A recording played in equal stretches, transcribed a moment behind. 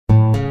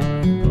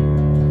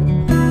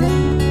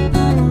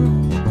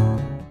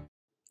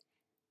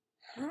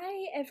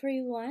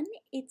everyone,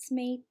 it's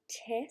me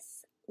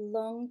Tess,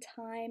 long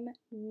time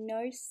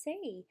no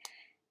see.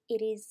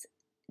 It is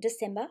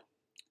December,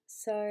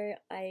 so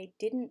I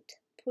didn't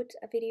put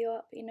a video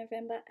up in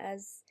November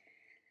as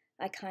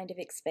I kind of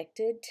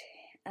expected.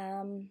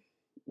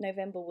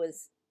 November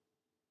was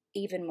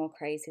even more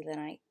crazy than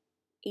I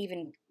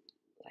even,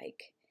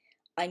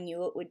 I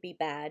knew it would be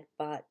bad,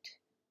 but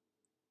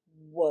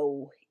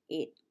whoa,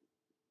 it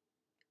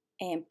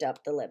amped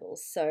up the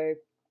levels. So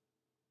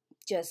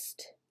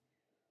just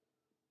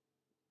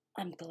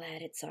I'm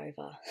glad it's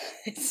over.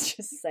 Let's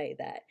just say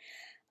that.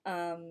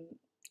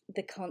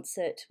 The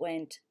concert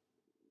went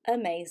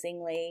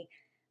amazingly,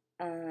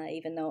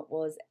 even though it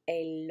was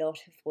a lot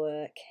of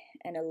work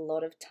and a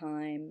lot of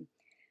time.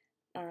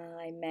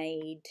 I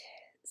made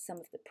some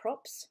of the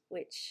props,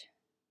 which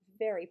I'm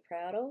very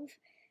proud of.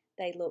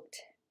 They looked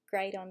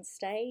great on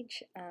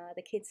stage.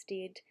 The kids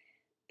did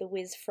The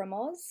Wiz from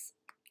Oz,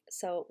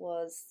 so it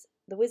was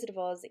The Wizard of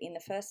Oz in the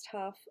first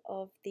half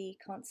of the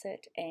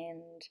concert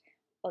and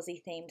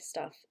Aussie themed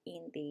stuff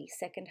in the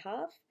second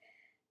half.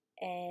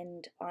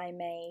 And I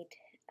made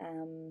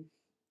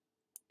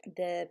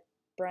the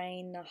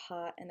brain, the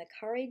heart, and the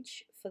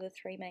courage for the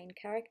three main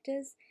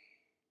characters.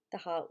 The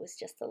heart was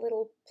just a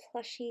little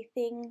plushy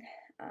thing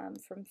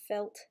from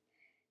felt.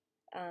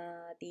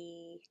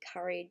 The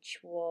courage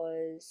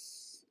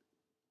was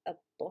a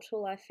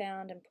bottle I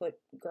found and put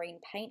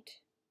green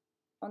paint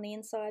on the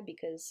inside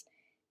because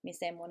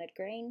Miss M wanted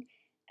green.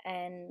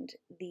 And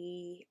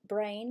the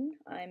brain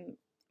I'm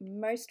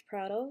most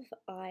proud of,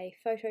 I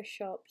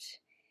photoshopped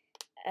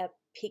a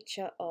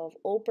picture of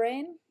All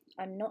Bran.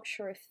 I'm not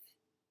sure if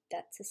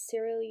that's a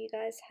cereal you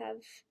guys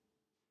have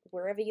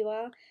wherever you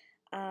are,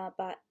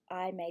 but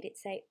I made it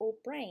say All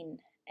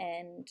Brain,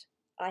 and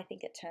I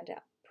think it turned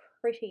out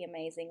pretty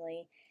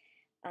amazingly.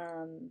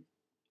 And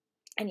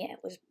yeah,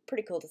 it was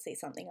pretty cool to see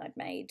something I'd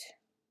made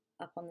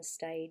up on the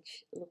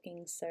stage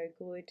looking so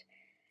good.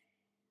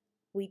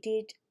 We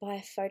did buy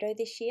a photo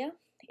this year.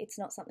 It's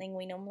not something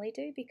we normally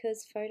do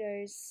because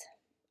photos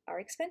are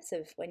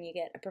expensive when you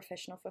get a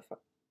professional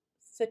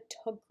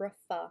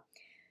photographer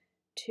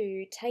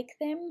to take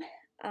them,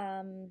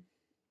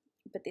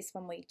 but this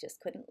one we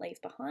just couldn't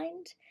leave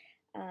behind,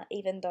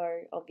 even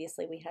though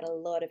obviously we had a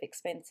lot of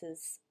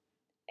expenses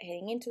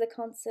heading into the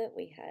concert.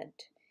 I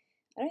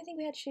don't think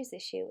we had shoes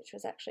this year, which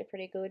was actually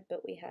pretty good,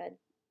 but we had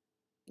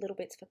little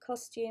bits for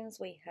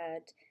costumes, we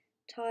had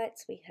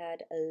tights, we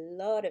had a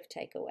lot of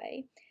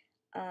takeaway.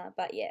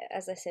 But yeah,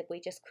 as I said, we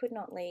just could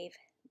not leave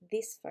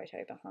this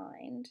photo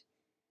behind.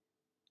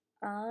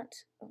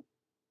 Aren't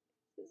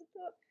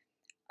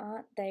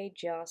they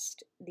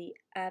just the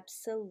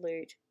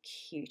absolute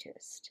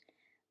cutest?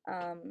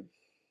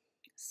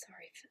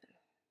 Sorry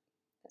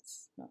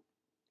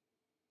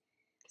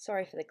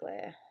for the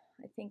glare.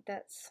 I think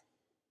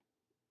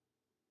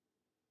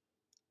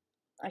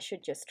I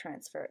should just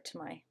transfer it to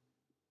my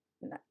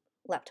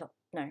laptop,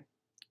 no,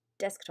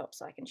 desktop,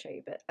 so I can show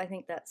you, but I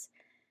think that's,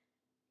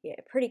 yeah,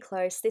 pretty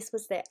close. This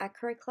was their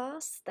acro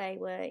class. They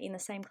were in the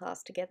same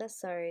class together,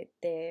 so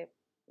they're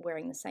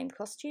wearing the same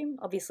costume.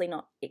 Obviously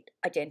not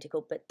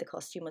identical, but the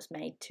costume was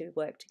made to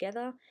work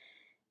together.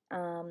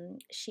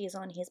 She is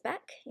on his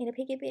back in a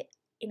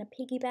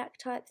piggyback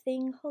type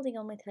thing, holding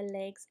on with her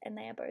legs, and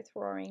they are both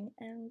roaring,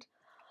 and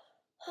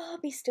oh,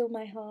 be still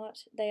my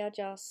heart. They are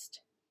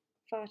just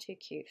far too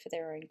cute for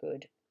their own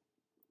good.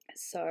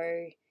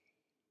 So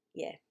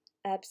yeah,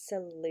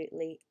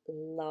 absolutely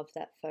love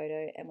that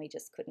photo, and we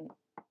just couldn't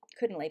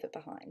leave it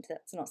behind.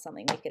 That's not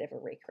something we could ever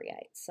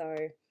recreate.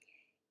 So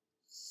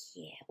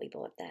yeah, we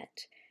bought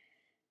that.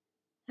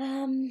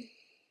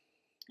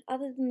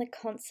 Other than the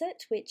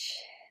concert, which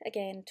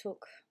again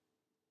took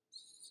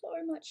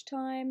so much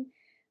time,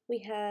 we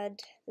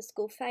had the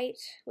school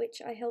fete,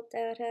 which I helped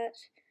out at.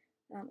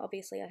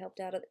 Obviously I helped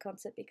out at the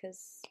concert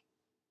because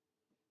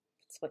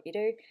it's what you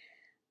do.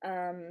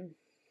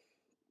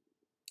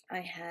 I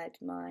had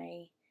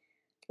my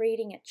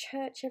reading at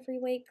church every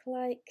week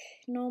like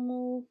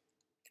normal.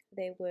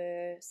 There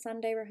were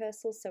Sunday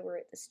rehearsals, so we're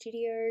at the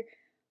studio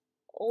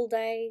all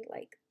day,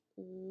 like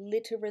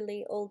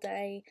literally all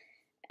day,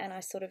 and I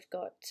sort of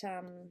got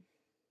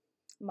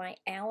my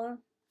hour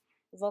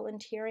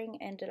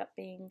volunteering ended up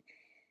being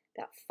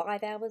about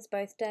 5 hours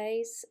both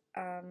days,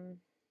 and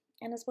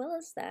as well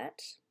as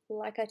that,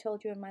 like I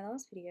told you in my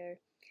last video,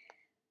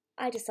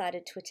 I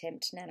decided to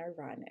attempt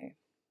NaNoWriMo.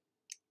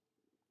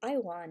 I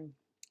won.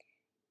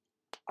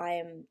 I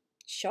am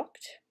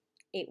shocked.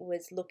 It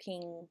was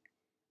looking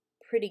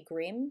pretty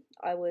grim.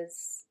 I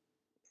was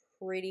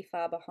pretty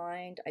far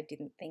behind. I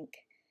didn't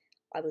think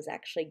I was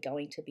actually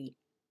going to be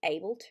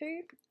able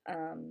to.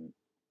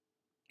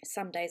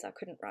 Some days I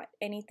couldn't write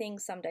anything.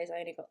 Some days I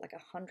only got like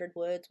 100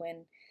 words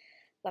when,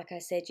 like I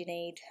said, you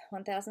need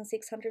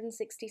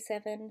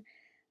 1,667.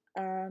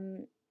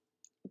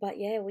 But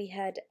yeah, we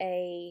had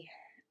a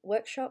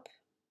workshop,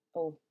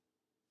 or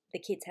the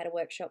kids had a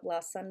workshop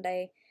last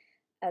Sunday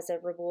as a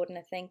reward and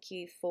a thank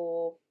you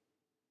for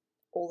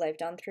all they've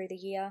done through the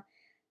year.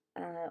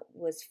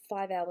 Was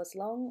 5 hours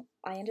long.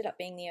 I ended up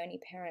being the only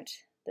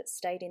parent that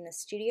stayed in the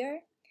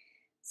studio.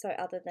 So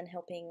other than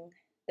helping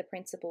the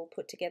principal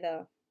put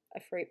together a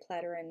fruit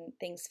platter and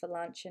things for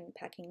lunch and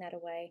packing that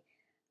away,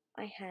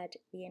 I had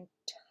the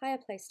entire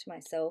place to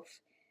myself,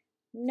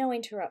 no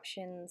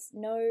interruptions,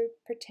 no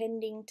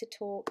pretending to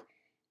talk,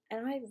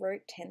 and I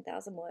wrote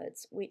 10,000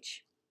 words,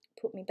 which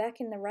put me back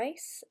in the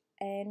race,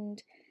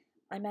 and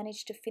I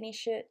managed to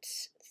finish it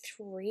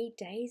 3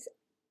 days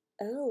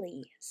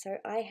early. So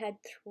I had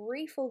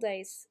 3 full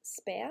days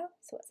spare,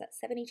 so what's that,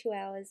 72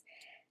 hours,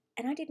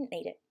 and I didn't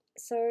need it.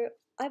 So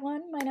I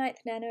won my 9th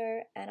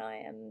nano, and I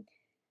am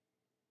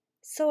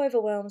so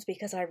overwhelmed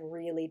because I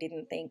really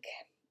didn't think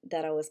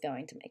that I was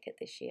going to make it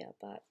this year,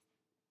 but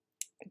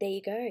there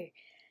you go.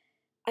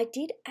 I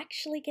did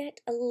actually get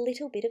a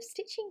little bit of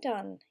stitching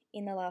done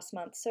in the last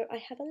month, so I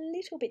have a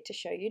little bit to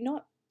show you.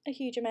 Not a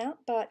huge amount,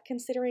 but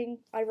considering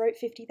I wrote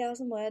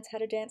 50,000 words,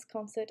 had a dance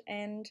concert,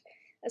 and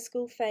a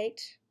school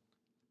fete,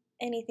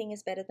 anything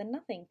is better than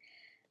nothing.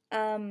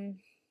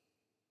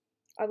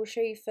 I will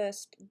show you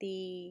first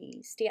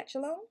the stitch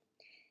along.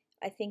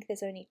 I think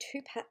there's only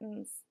 2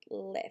 patterns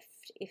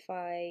left if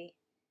I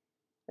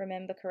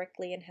remember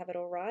correctly and have it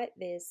all right.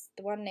 There's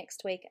the one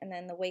next week, and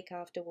then the week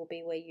after will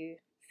be where you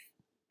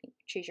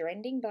choose your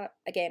ending, but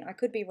again, I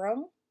could be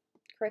wrong.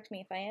 Correct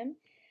me if I am.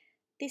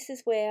 This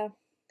is where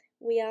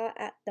we are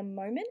at the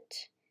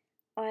moment.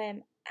 I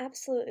am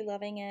absolutely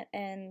loving it,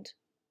 and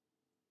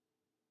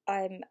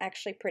I'm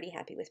actually pretty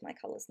happy with my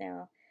colours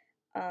now.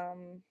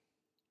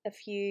 A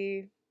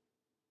few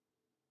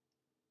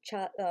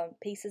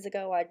pieces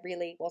ago I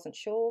really wasn't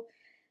sure,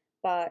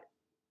 but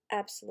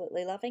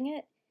absolutely loving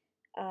it.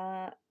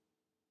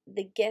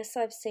 The guess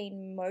I've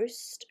seen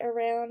most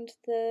around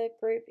the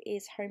group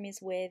is home is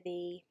where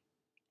the,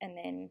 and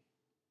then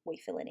we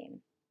fill it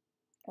in,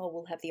 or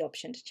we'll have the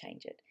option to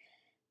change it.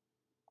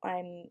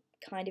 I'm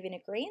kind of in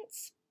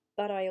agreement,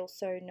 but I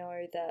also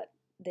know that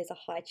there's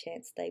a high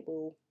chance they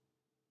will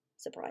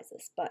surprise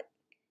us. But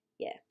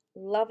yeah,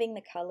 loving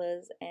the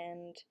colours,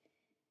 and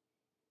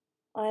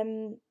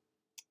I'm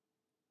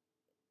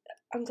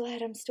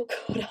glad I'm still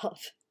caught up.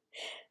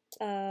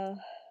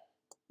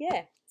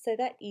 Yeah, so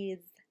that is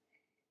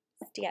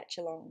Stitch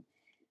Along.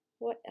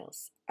 What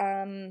else?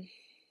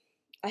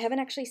 I haven't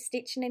actually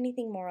stitched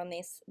anything more on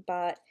this,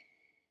 but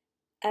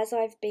as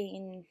I've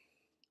been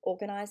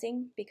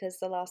organising, because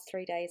the last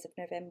 3 days of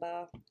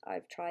November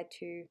I've tried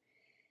to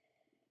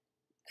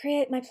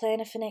create my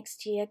planner for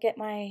next year, get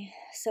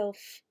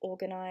myself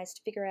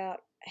organised, figure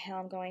out how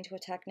I'm going to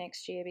attack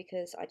next year,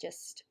 because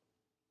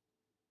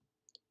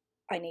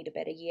I need a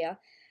better year.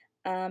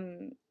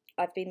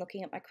 I've been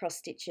looking at my cross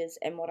stitches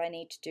and what I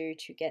need to do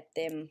to get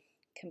them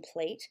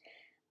complete.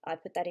 I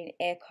put that in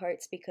air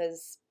quotes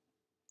because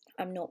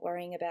I'm not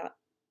worrying about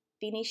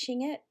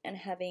finishing it and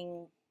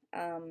having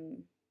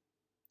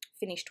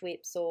finished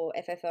whips or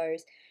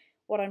FFOs.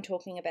 What I'm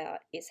talking about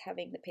is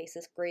having the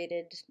pieces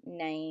gridded,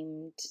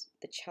 named,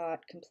 the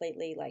chart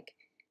completely, like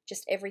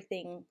just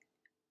everything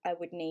I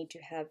would need to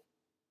have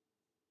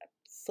a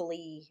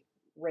fully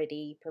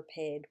ready,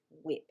 prepared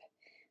whip,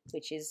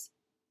 which is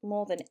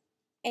more than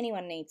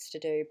anyone needs to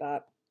do,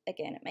 but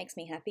again, it makes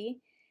me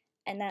happy.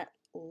 And that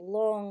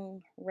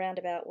long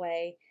roundabout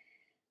way,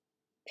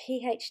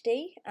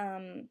 PhD,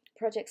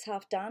 Projects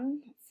Half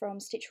Done from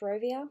Stitch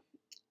Rovia.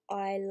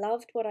 I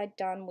loved what I'd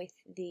done with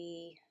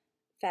the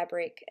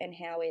fabric and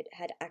how it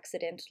had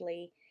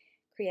accidentally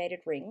created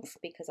rings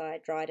because I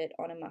dried it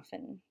on a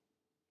muffin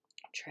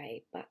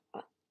tray, but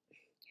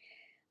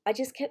I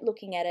just kept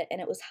looking at it and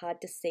it was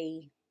hard to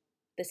see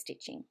the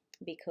stitching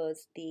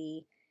because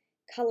the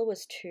colour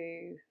was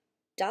too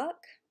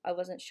dark. I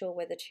wasn't sure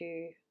whether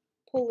to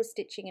pull the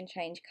stitching and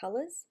change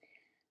colours.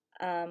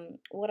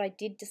 What I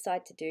did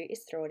decide to do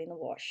is throw it in the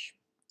wash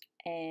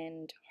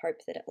and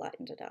hope that it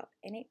lightened it up,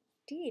 and it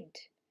did.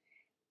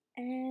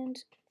 And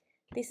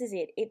this is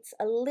it. It's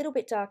a little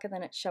bit darker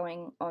than it's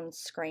showing on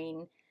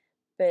screen,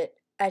 but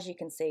as you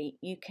can see,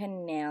 you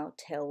can now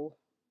tell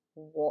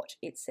what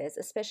it says,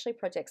 especially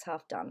Projects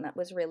Half Done. That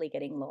was really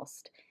getting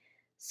lost.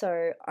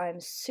 So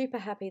I'm super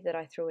happy that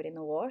I threw it in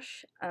the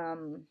wash.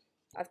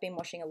 I've been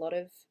washing a lot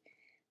of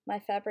my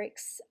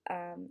fabrics.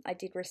 I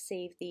did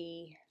receive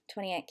the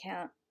 28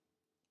 count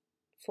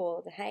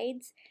for the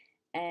Hades,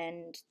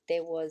 and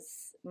there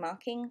was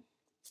marking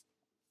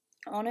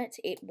on it.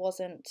 It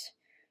wasn't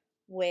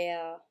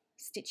where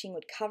stitching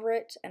would cover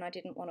it, and I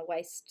didn't want to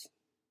waste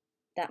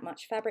that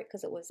much fabric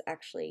because it was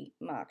actually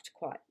marked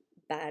quite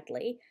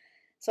badly.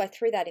 So I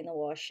threw that in the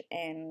wash,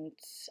 and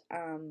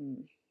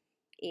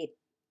it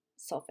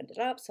softened it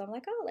up. So I'm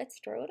like, oh, let's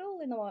throw it all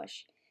in the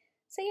wash.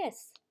 So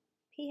yes,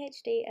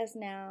 PhD is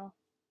now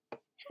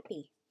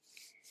happy.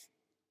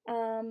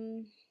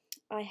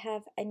 I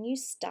have a new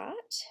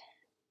start,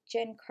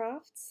 Jen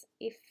Crafts.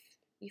 If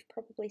you've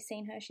probably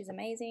seen her, she's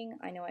amazing.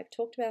 I know I've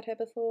talked about her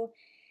before.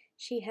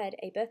 She had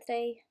a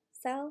birthday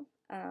sale,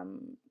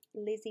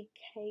 Lizzie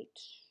Kate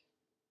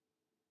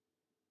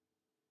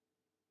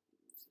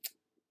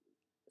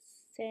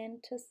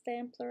Santa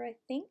Sampler, I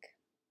think.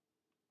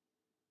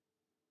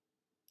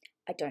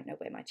 I don't know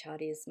where my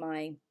chart is.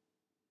 My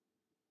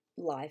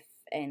life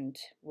and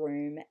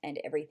room, and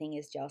everything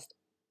is just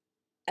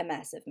a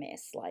massive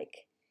mess.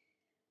 Like,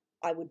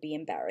 I would be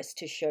embarrassed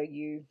to show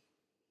you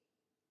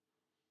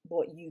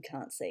what you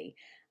can't see.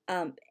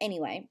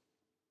 Anyway,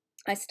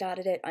 I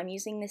started it. I'm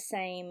using the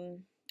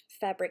same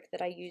fabric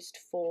that I used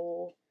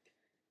for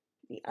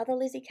the other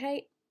Lizzie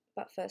Kate,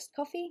 but first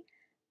coffee.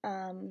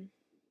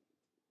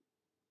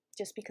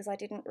 Just because I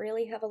didn't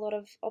really have a lot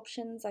of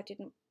options. I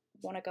didn't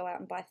want to go out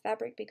and buy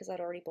fabric because I'd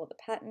already bought the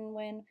pattern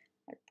when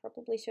I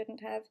probably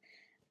shouldn't have.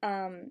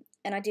 And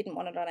I didn't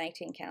want it on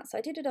 18 count. So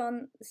I did it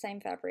on the same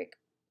fabric.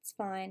 It's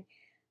fine.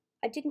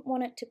 I didn't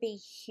want it to be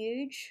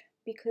huge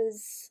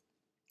because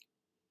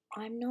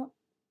I'm not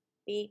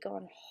big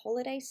on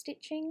holiday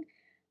stitching.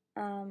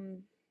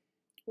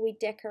 We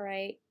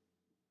decorate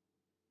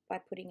by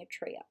putting a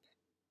tree up,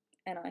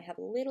 and I have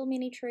a little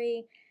mini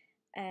tree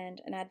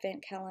and an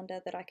advent calendar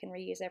that I can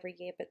reuse every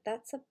year, but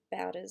that's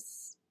about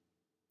as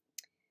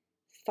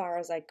far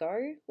as I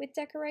go with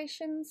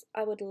decorations.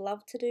 I would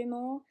love to do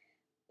more,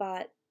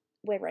 but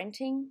we're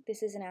renting.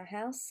 This isn't our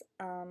house,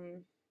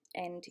 and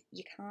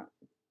you can't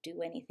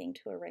do anything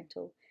to a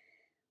rental.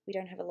 We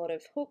don't have a lot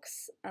of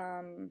hooks,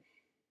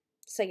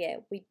 so yeah,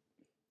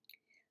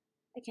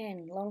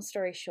 again, long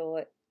story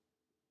short,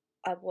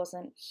 I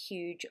wasn't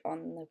huge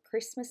on the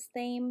Christmas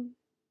theme,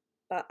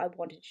 but I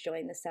wanted to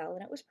join the sale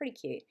and it was pretty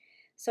cute.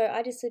 So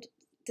I just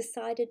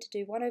decided to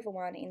do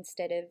 1/1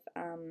 instead of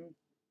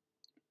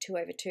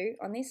 2/2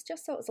 on this,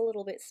 just so it was a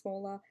little bit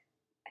smaller.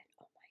 And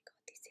oh my god,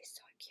 this is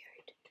so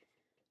cute.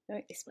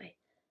 No, this way.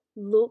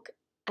 Look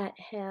at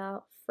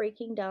how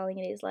freaking darling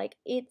it is. Like,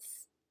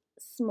 it's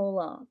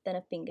smaller than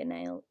a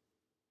fingernail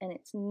and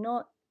it's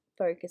not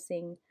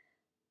focusing,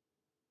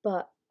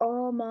 but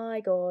oh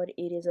my god,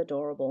 it is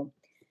adorable.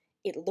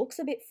 It looks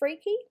a bit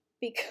freaky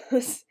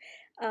because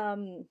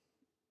I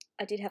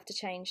did have to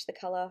change the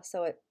colour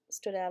so it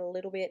stood out a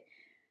little bit.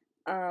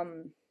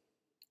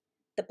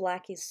 The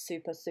black is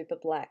super, super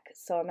black,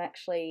 so I'm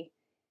actually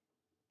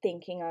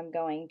thinking I'm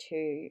going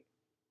to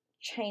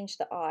change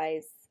the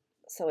eyes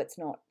so it's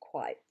not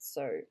quite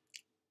so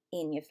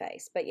in your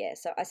face. But yeah,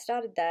 so I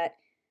started that.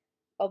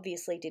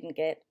 Obviously didn't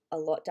get a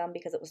lot done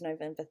because it was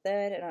November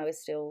 3rd and I was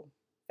still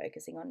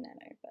focusing on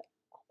nano, but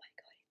oh my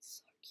god, it's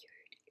so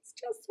cute. It's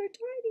just so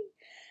tiny.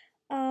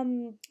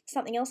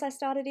 Something else I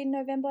started in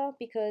November,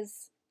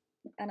 because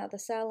another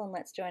sale on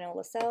Let's Join All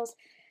the Sales,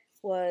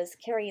 was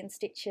Kerry and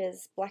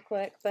Stitch's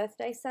Blackwork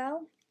birthday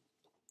sale.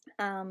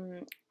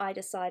 I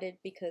decided,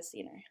 because,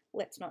 you know,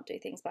 let's not do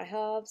things by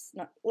halves,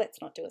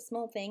 let's not do a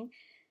small thing,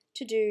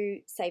 to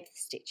do Save the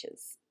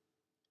Stitches.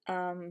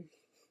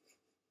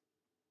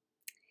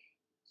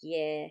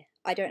 Yeah,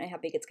 I don't know how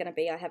big it's going to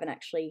be. I haven't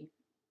actually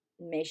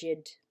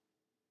measured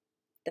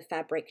the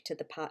fabric to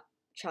the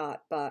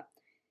chart, but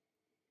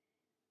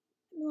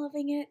I'm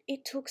loving it.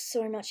 It took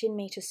so much in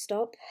me to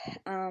stop.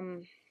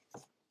 I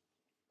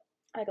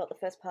got the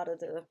first part of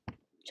the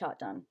chart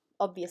done.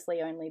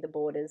 Obviously only the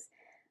borders,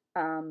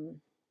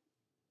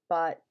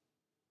 but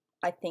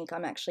I think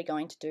I'm actually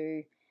going to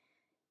do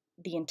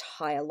the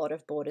entire lot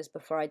of borders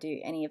before I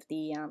do any of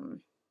the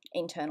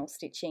internal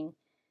stitching,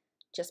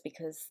 just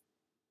because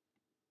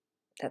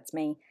that's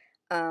me.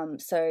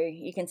 So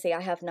you can see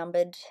I have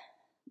numbered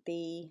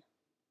the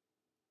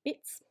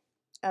bits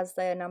as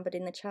they are numbered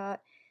in the chart,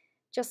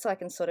 just so I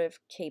can sort of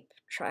keep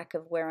track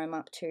of where I'm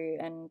up to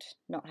and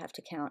not have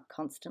to count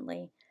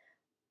constantly.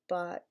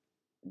 But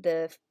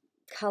the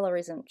colour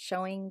isn't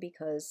showing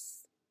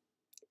because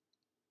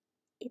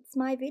it's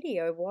my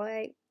video.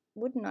 Why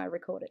wouldn't I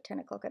record at 10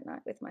 o'clock at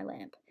night with my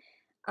lamp?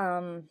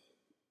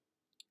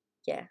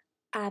 Yeah,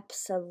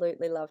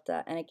 absolutely loved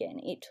that. And again,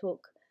 it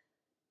took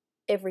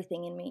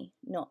everything in me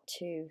not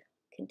to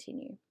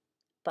continue,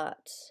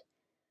 but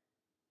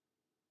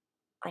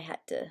I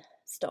had to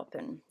stop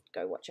and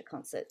go watch a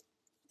concert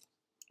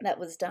that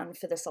was done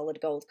for the Solid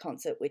Gold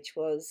concert, which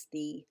was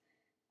the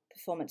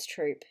performance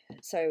troupe.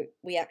 So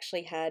we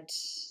actually had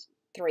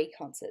 3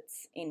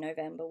 concerts in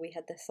November. We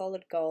had the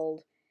Solid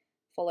Gold,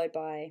 followed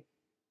by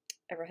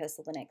a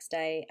rehearsal the next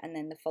day, and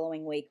then the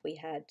following week we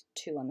had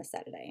 2 on the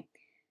Saturday.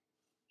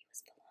 It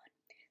was full on.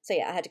 So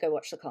yeah, I had to go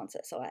watch the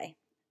concert, so I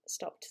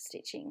stopped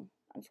stitching,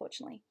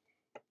 unfortunately.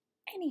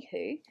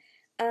 Anywho,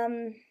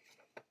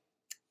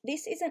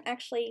 this isn't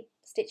actually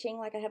stitching,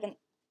 like I haven't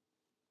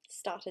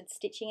started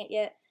stitching it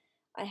yet.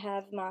 I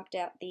have marked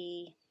out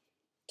the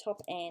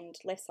top and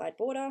left side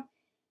border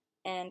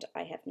and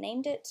I have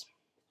named it.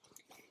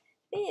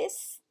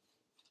 This,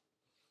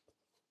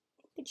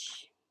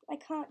 which I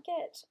can't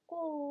get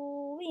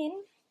all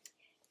in,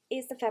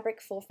 is the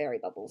fabric for Fairy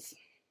Bubbles.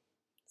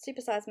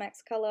 Supersize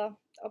max colour,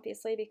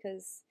 obviously,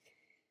 because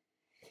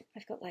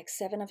I've got like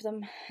 7 of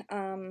them.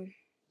 I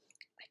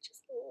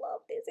just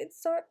love this.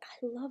 I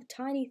love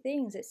tiny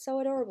things. It's so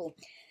adorable.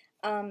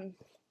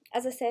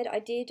 As I said, I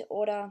did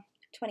order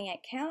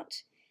 28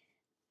 count.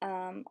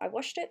 I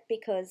washed it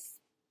because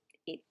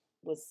it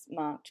was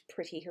marked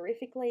pretty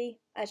horrifically.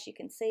 As you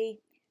can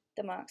see,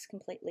 the mark's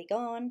completely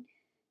gone,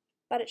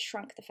 but it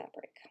shrunk the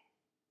fabric.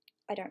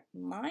 I don't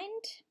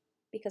mind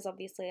because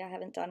obviously I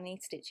haven't done any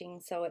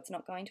stitching, so it's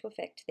not going to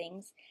affect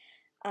things.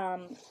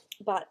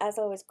 But as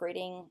I was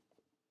gridding,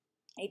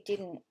 it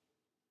didn't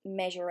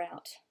measure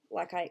out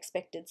like I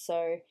expected,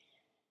 so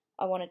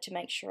I wanted to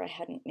make sure I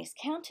hadn't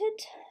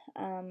miscounted,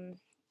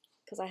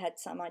 because I had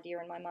some idea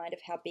in my mind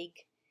of how big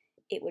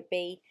it would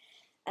be.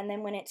 And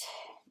then when it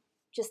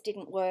just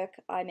didn't work,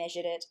 I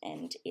measured it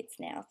and it's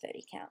now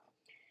 30 count.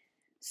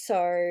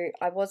 So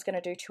I was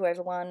going to do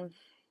 2/1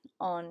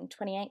 on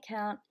 28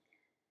 count.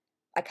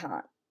 I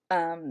can't.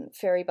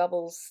 Fairy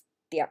Bubbles,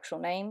 the actual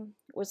name,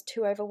 was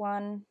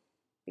 2/1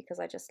 because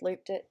I just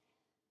looped it,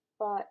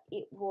 but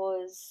it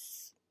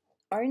was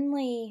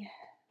only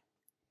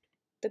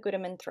the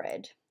Gooderman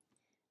thread,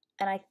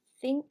 and I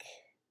think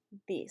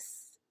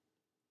this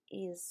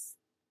is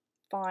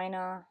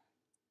finer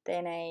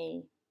than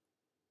a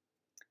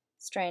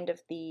strand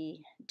of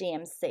the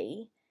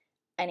DMC,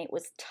 and it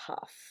was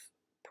tough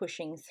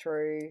pushing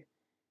through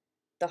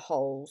the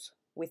holes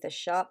with a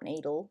sharp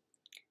needle,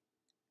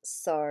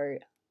 so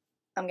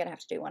I'm going to have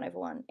to do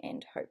 1/1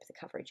 and hope the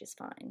coverage is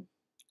fine,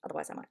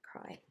 otherwise I might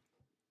cry.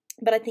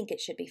 But I think it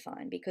should be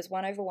fine because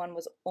 1/1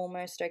 was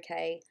almost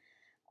okay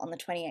on the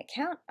 28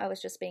 count. I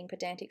was just being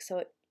pedantic,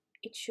 so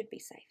it should be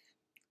safe.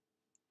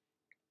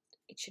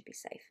 It should be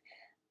safe.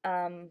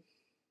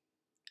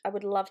 I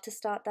would love to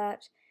start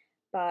that,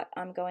 but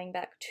I'm going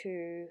back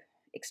to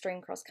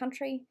extreme cross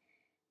country,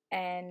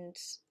 and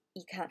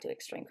you can't do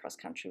extreme cross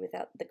country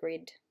without the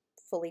grid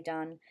fully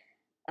done.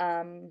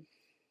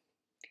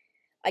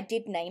 I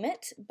did name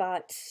it,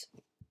 but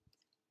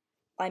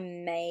I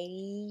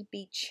may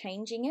be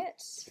changing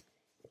it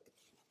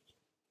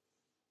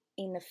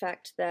in the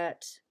fact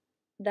that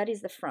that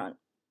is the front.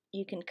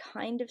 You can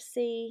kind of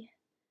see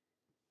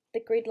the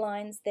grid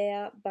lines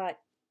there,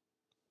 but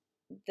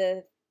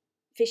the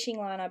fishing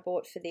line I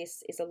bought for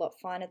this is a lot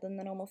finer than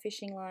the normal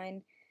fishing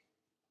line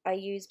I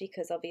use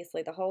because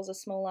obviously the holes are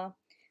smaller,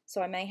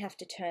 so I may have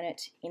to turn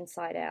it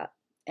inside out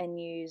and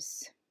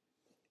use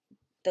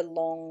the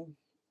long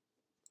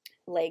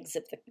legs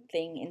of the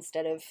thing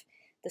instead of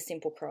the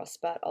simple cross,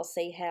 but I'll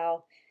see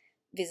how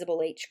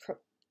visible each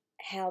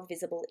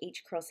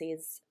cross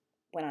is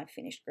when I've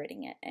finished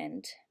gridding it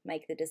and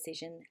make the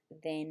decision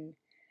then.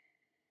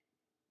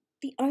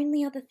 The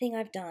only other thing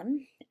I've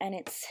done, and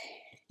it's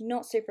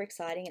not super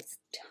exciting, it's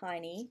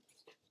tiny,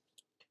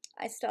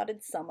 I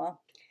started summer.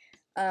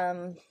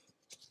 I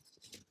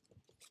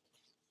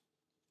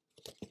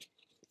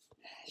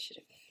should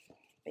have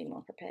been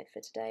more prepared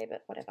for today,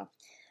 but whatever.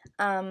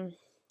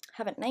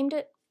 Haven't named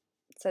it,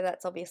 so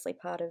that's obviously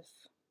part of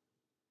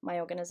my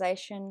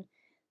organisation.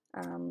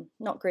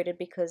 Not gridded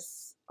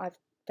because I've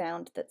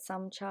found that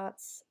some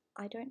charts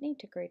I don't need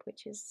to grid,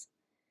 which is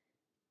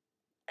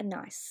a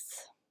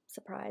nice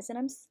surprise, and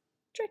I'm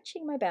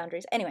stretching my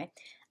boundaries. Anyway,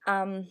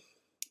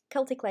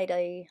 Celtic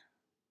Lady,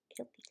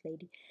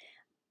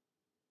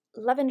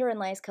 Lavender and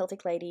Lace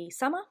Celtic Lady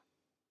Summer,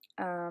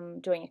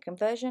 doing a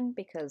conversion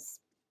because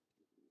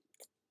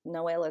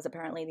Noelle is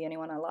apparently the only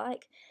one I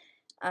like.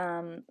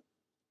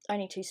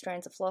 Only 2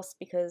 strands of floss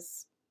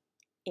because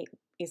it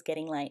is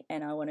getting late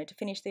and I wanted to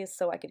finish this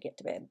so I could get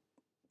to bed.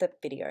 The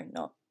video,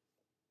 not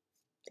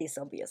this,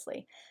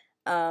 obviously.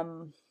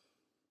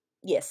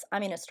 Yes,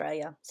 I'm in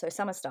Australia, so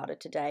summer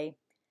started today.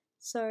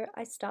 So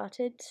I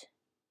started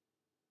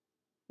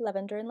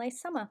Lavender and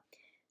Lace Summer.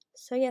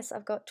 So yes,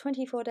 I've got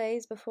 24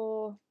 days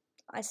before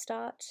I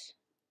start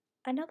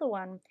another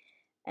one,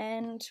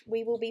 and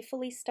we will be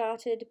fully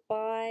started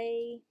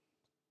by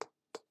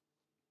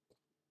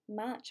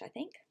March, I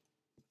think.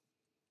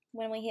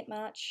 When we hit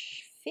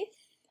March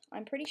 5th,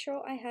 I'm pretty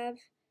sure I have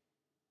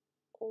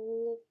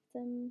all of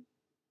them.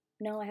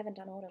 No, I haven't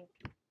done autumn.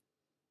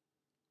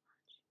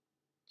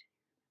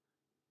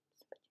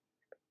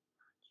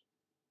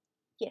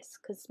 Yes,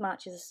 because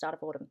March is the start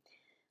of autumn.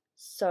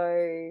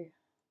 So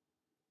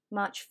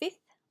March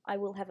 5th, I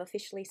will have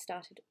officially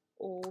started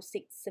all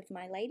 6 of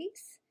my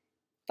ladies.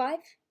 5?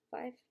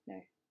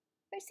 No,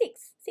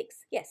 6,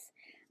 yes.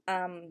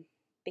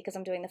 Because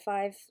I'm doing the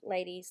 5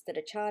 ladies that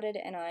are charted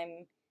and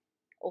I'm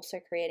also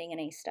creating an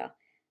Easter.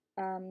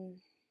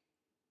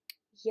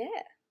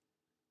 Yeah,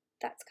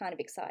 that's kind of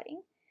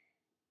exciting.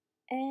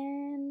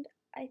 And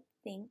I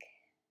think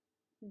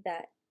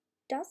that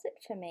does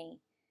it for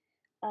me.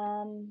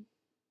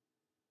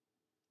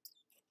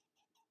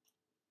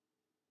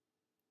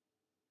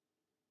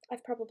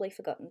 I've probably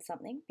forgotten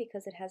something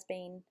because it has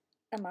been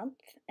a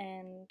month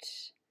and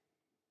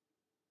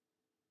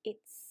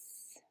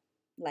it's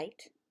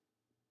late,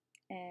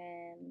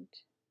 and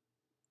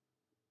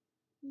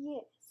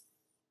yes,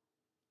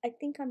 I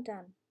think I'm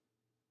done.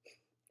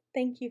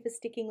 Thank you for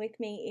sticking with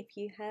me if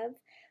you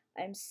have.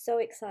 I'm so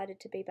excited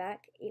to be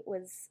back. It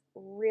was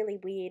really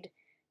weird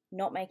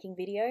not making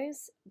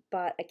videos,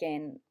 but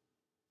again,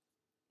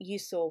 you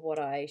saw what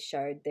I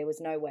showed. There was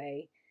no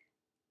way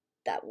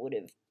that would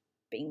have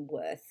been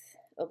worth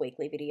a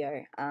weekly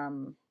video.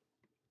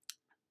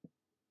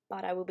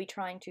 But I will be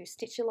trying to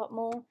stitch a lot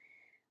more.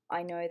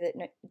 I know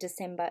that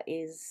December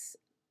is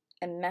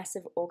a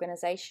massive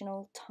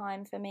organisational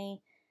time for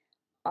me.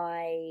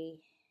 I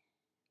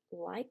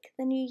like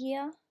the new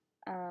year.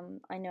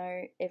 I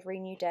know every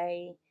new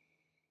day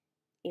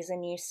is a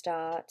new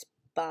start,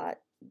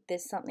 but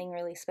there's something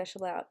really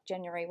special about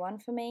January 1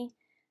 for me.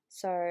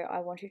 So I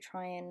want to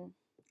try and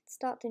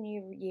start the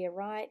new year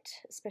right,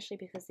 especially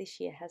because this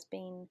year has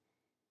been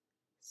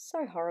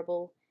so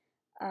horrible.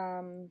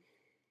 But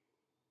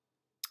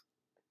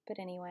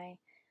anyway,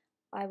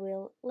 I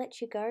will let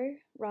you go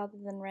rather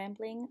than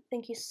rambling.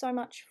 Thank you so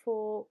much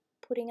for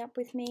putting up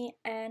with me,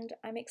 and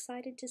I'm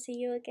excited to see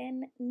you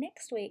again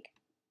next week.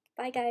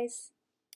 Bye, guys.